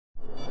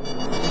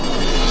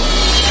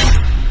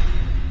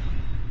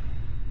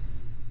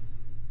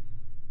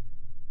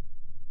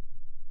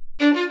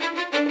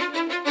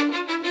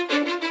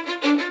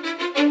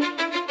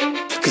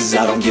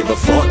I don't give a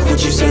fuck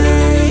what you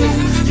say.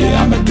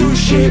 Yeah, I'ma do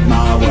shit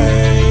my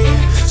way.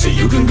 So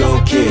you can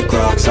go kick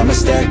rocks, I'ma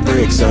stack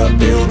bricks up,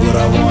 build what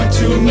I want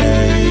to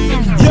make.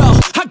 Yo,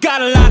 I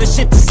got a lot of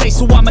shit to say,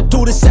 so I'ma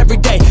do this every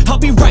day. I'll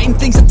be writing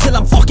things until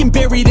I'm fucking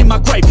buried in my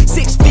grave.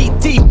 6 feet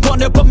deep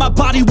under, but my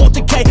body won't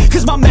decay,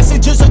 cause my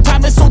messages are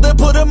timeless, so they'll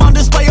put them on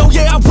display. Oh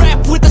yeah, I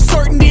rap with a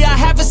certainty, I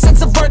have a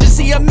sense of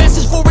urgency, a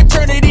message for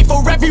eternity,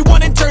 for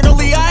everyone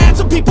internally. I had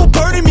some people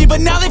burning me,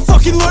 but now they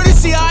fucking learn to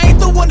see I ain't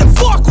the one to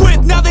fuck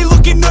with, now they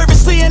looking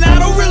nervously. And I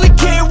don't really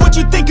care what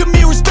you think of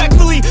me,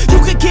 respectfully. You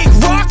can kick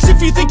rocks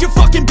if you think you're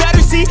fucking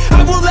better, see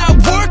I will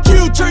outwork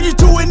you, turn you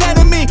to an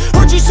enemy.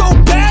 Hurt you so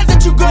bad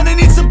that you're gonna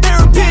need some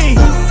therapy.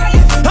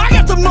 I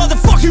got the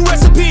motherfucking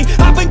recipe,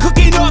 I've been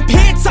cooking up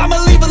hits,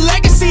 I'ma leave a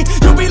legacy.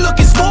 You'll be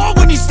looking small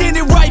when you're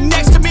standing right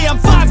next to me. I'm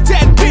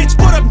 5'10", bitch,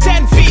 but I'm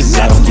 10 feet next to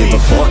me. I don't give a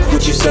fuck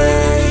what you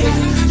say.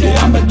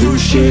 Yeah, I'ma do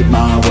shit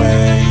my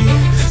way.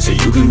 So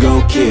you can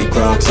go kick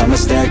rocks, I'ma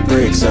stack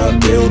bricks up,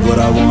 build what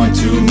I want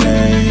to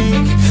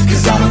make.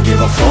 Cause I don't give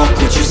a fuck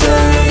what you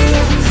say.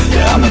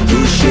 Yeah, I'ma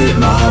do shit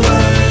my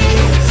way.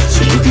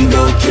 So you can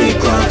go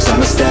kick rocks,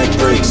 I'ma stack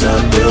bricks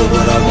up, build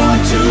what I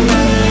want to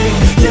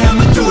make. Yeah,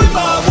 I'ma do it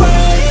my way.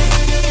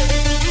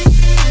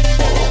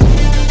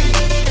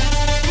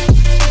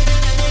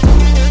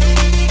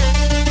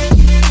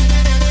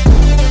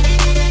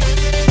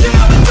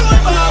 Yeah, I'ma do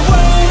it my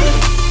way.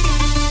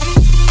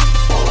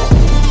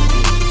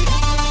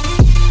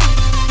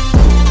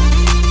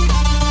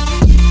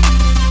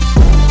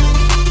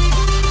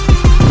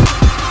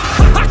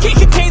 I can't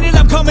contain it,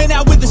 I'm coming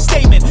out with a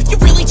statement. You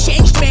really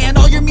changed, man,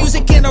 all your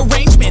music and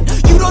arrangement.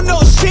 You don't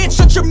know shit,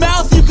 shut your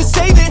mouth, you can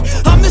save it.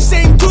 I'm the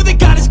same dude that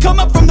got his come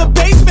up from the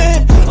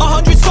basement.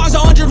 100 songs,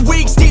 100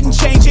 weeks, didn't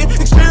change it.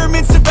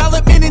 Experiments,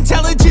 development,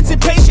 intelligence, and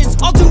patience.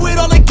 I'll do it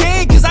all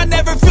again, cause I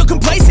never feel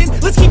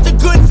complacent. Let's keep the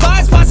good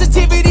vibes,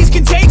 positivity's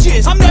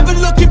contagious. I'm never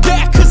looking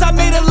back, cause I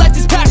made a life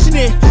that's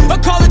passionate. A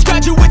college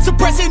graduate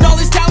suppressing all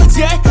his talents,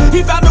 yeah.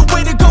 He found a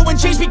way to go and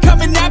change,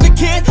 become an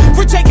advocate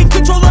for taking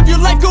control of your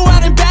life, go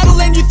out and battle.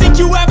 And you think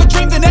you have a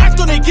dream, then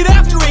act on it. Get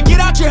after it, get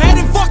out your head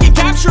and fucking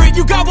capture it.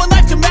 You got one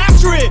life to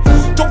master it.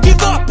 Don't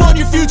give up on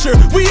your future,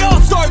 we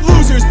all start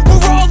losers.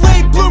 We're all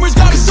late bloomers,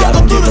 gotta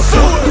struggle through the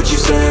sewer. What you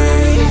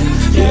say?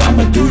 Yeah,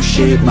 I'ma do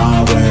shit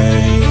my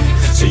way.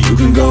 So you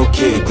can go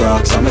kick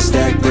rocks, I'ma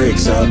stack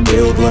bricks up,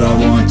 build what I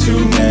want to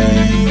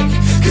make.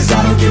 Cause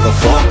I don't give a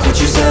fuck what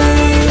you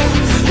say.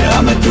 Yeah,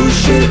 I'ma do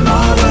shit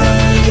my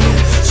way.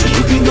 So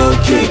you can go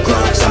kick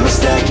rocks, I'ma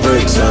stack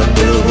bricks up,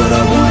 build what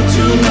I want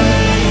to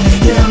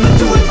make. Yeah, I'ma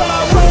do it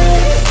my way.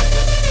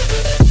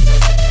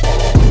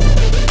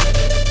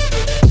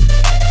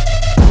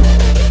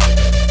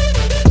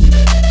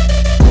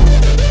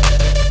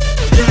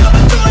 Yeah,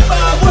 I'ma do it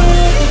my way.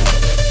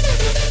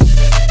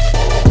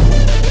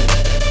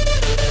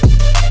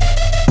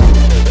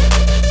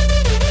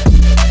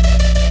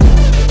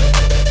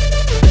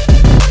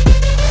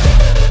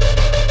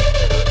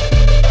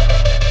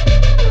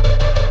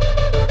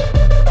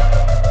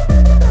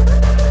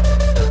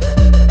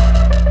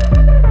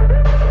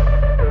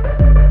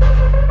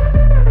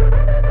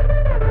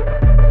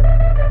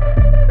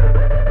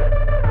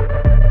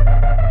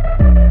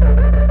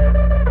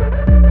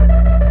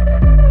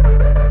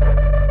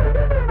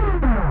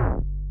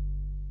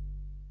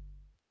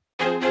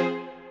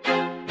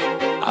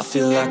 I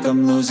feel like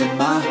I'm losing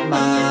my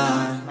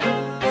mind.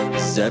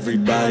 Is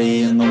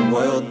everybody in the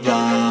world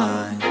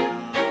blind?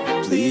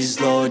 Please,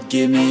 Lord,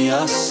 give me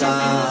a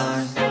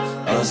sign,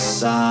 a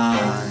sign.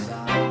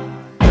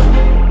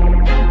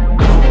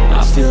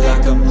 I feel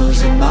like I'm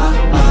losing my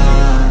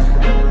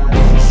mind.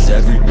 Is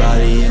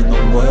everybody in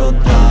the world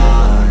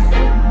blind?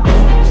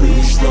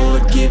 Please,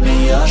 Lord, give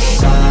me a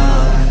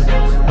sign,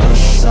 a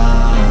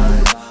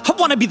sign. I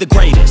wanna be the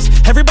greatest.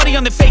 Everybody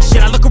on the fake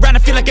shit. I look around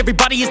and feel like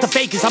everybody is the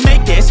fakest. I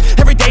make this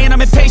every day and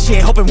I'm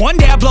impatient, hoping one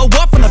day I blow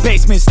up from the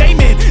basement.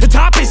 Statement, the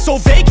top is so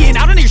vacant.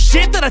 I don't hear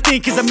shit that I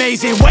think is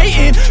amazing.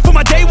 Waiting for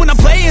my day when I'm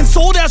playing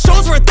sold out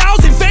shows for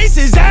 1,000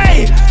 faces.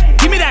 Hey,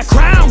 give me that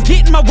crown,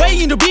 get in my way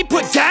and to be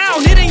put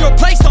down. It ain't your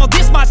place, all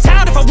this my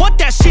town. If I want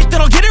that shit, then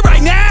I'll get it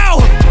right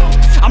now.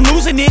 I'm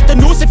losing it, the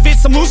noose it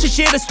fits, I'm losing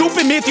shit. A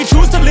stupid myth, you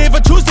choose to live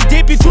or choose to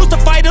dip. You choose to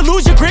fight or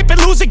lose your grip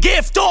and lose a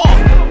gift.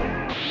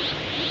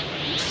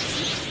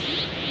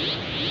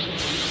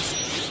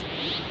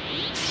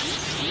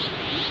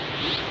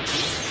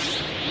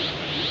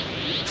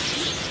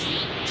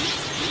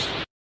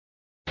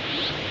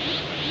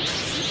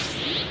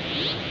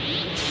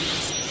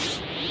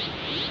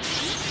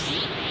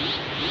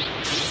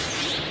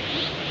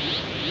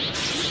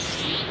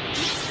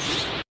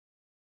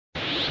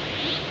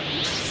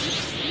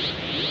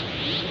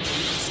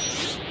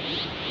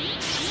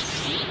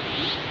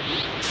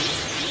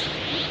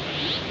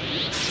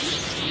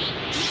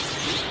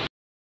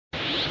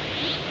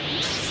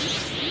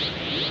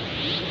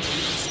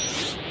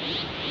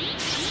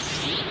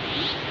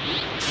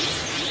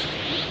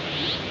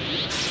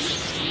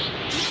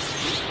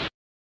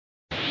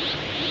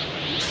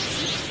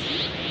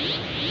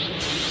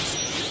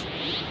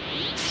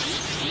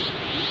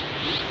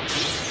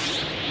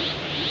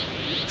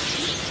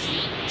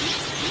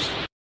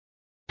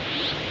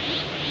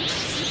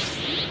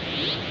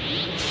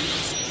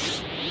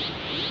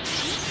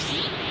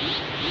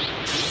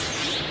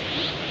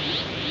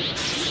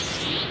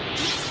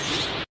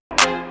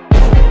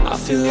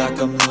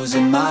 like I'm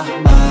losing my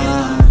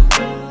mind.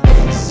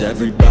 Is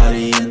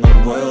everybody in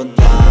the world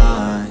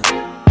blind?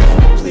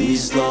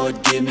 Please,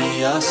 Lord, give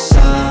me a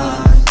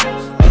sign,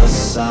 a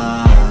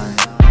sign.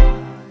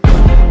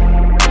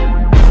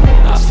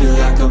 I feel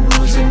like I'm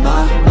losing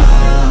my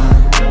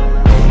mind.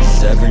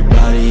 Is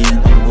everybody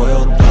in the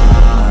world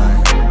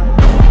blind?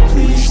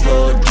 Please,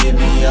 Lord, give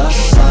me a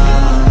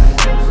sign,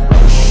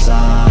 a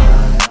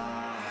sign.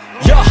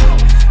 Yeah.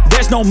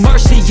 There's no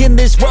mercy in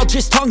this world,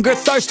 just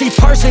hunger-thirsty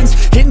persons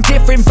in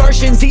different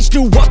versions. Each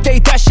new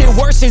update, that shit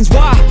worsens.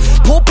 Why?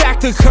 Pull back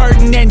the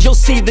curtain and you'll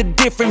see the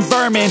different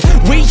vermin.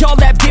 We all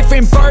have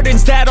different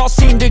burdens that all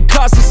seem to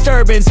cause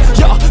disturbance.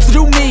 Yo, so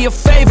do me a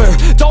favor,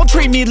 don't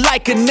treat me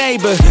like a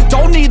neighbor.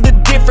 Don't need the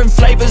different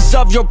flavors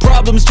of your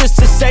problems just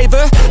to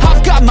savor.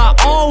 I've got my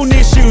own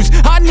issues,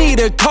 I need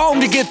a comb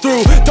to get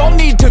through. Don't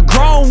need to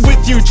groan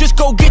with you, just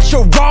go get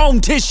your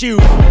own tissue.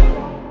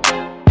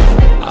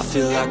 I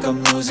feel like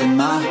I'm losing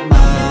my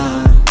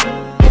mind.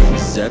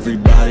 Is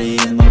everybody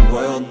in the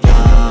world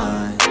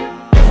blind?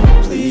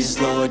 Please,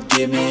 Lord,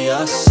 give me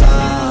a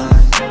sign,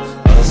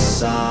 a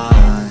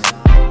sign.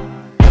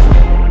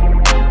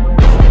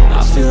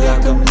 I feel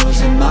like I'm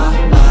losing my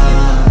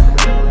mind.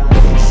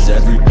 Is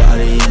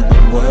everybody in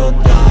the world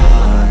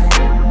blind?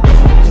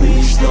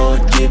 Please,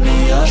 Lord, give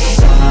me a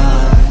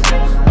sign,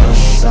 a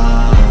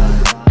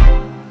sign.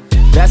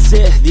 That's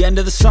it, the end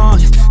of the song.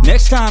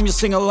 Next time you'll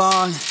sing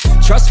along.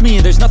 Trust me,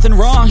 there's nothing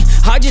wrong,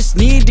 I just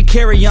need to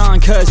carry on.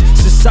 Cause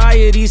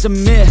society's a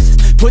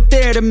myth, put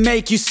there to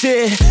make you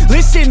sit.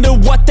 Listen to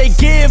what they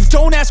give,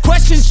 don't ask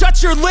questions,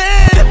 shut your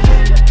lid.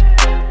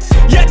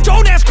 Yeah,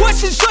 don't ask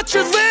questions, shut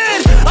your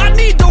lid. I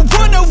need to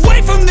run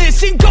away from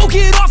this and go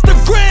get off the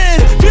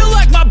grid. Feel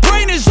like my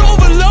brain is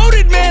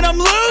overloaded, man, I'm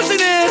losing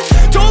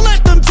it. Don't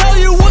let them tell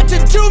you what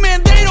to do,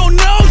 man, they don't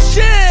know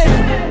shit.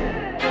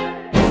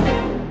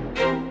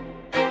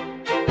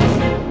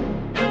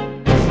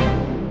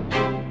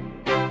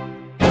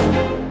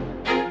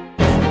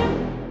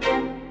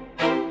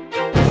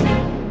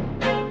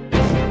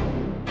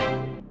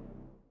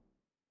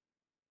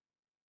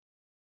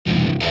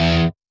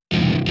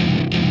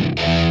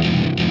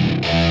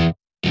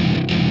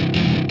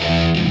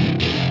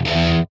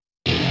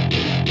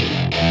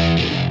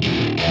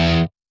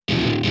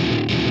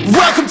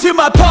 Welcome to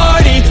my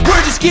party,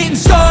 we're just getting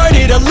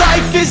started. A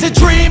life is a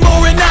dream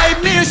or a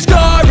nightmare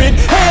scarring.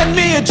 Hand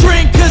me a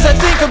drink cause I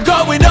think I'm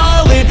going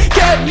all in.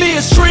 Get me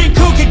a shrink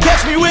who can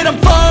catch me when I'm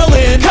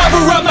falling.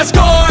 Cover up my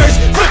scars,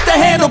 flip the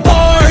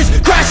handlebars.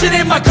 Crashing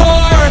in my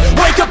car,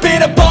 wake up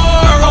in a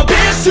bar. I'll be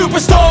a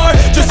superstar,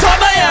 just on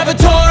my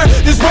avatar.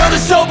 This world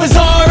is so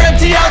bizarre,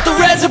 empty out the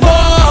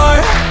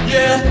reservoir.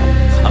 Yeah,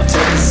 I'm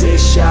taking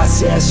 6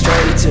 shots, yeah,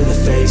 straight to the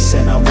face.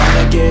 And I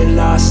wanna get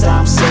lost,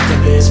 I'm sick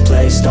of this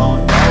place.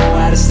 Don't know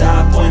how to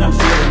stop when I'm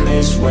feeling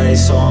this way.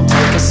 So I'm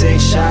taking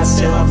 6 shots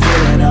till I'm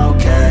feeling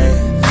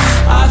okay.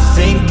 I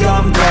think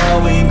I'm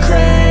going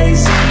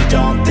crazy,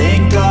 don't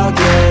think I'll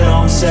get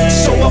home safe.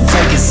 So I'm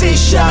taking 6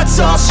 shots,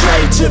 all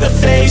straight to the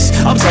face.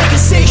 I'm taking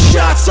 6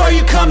 shots, are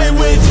you coming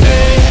with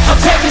me? I'm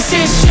taking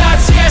 6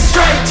 shots, yeah,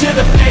 straight to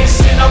the face.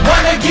 And I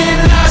wanna get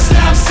lost,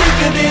 I'm sick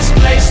of this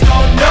place.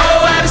 Don't know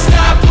how to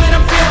stop when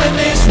I'm feeling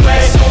this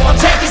way. So I'm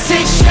taking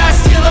 6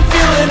 shots till I'm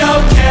feeling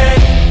okay.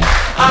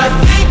 I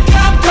think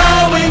I'm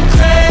going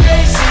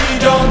crazy,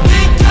 don't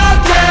think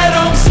I'll get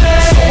home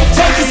safe. So I'm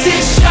taking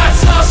 6 shots,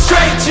 all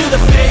straight to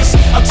the face.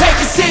 I'm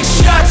taking 6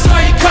 shots,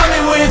 are you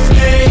coming with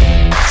me?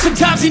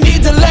 Sometimes you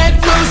need to let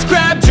loose,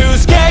 grab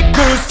juice, get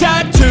goose,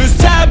 tattoos,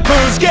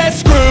 taboos, get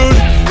screwed.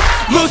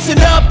 Loosen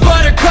up,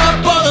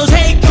 buttercup, all those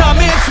hate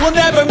comments will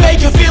never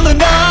make you feel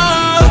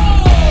enough.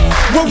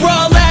 We're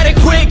all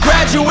adequate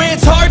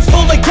graduates, heart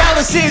full of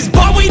calluses,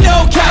 but we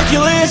know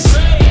calculus.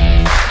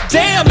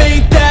 Damn,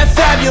 ain't that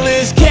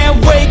fabulous?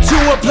 Can't wait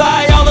to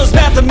apply all those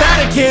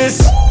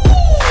mathematicus.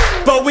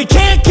 But we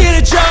can't get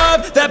a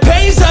job that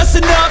pays us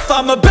enough.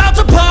 I'm about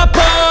to pop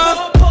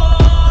off.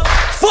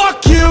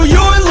 Fuck you,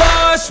 you're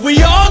lost.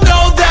 We all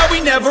know that we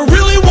never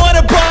really want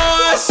a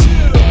boss.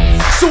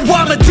 So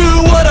I'ma do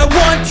what I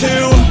want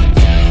to,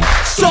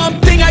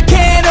 something I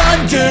can't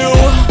undo.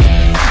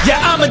 Yeah,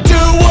 I'ma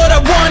do what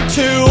I want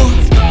to,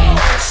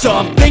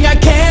 something I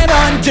can't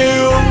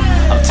undo.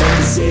 I'm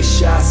taking 6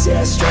 shots,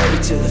 yeah,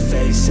 straight to the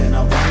face. And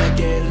I wanna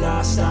get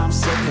lost, I'm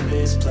sick of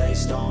this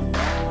place. Don't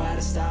know how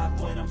to stop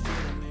when I'm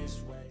feeling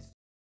this way.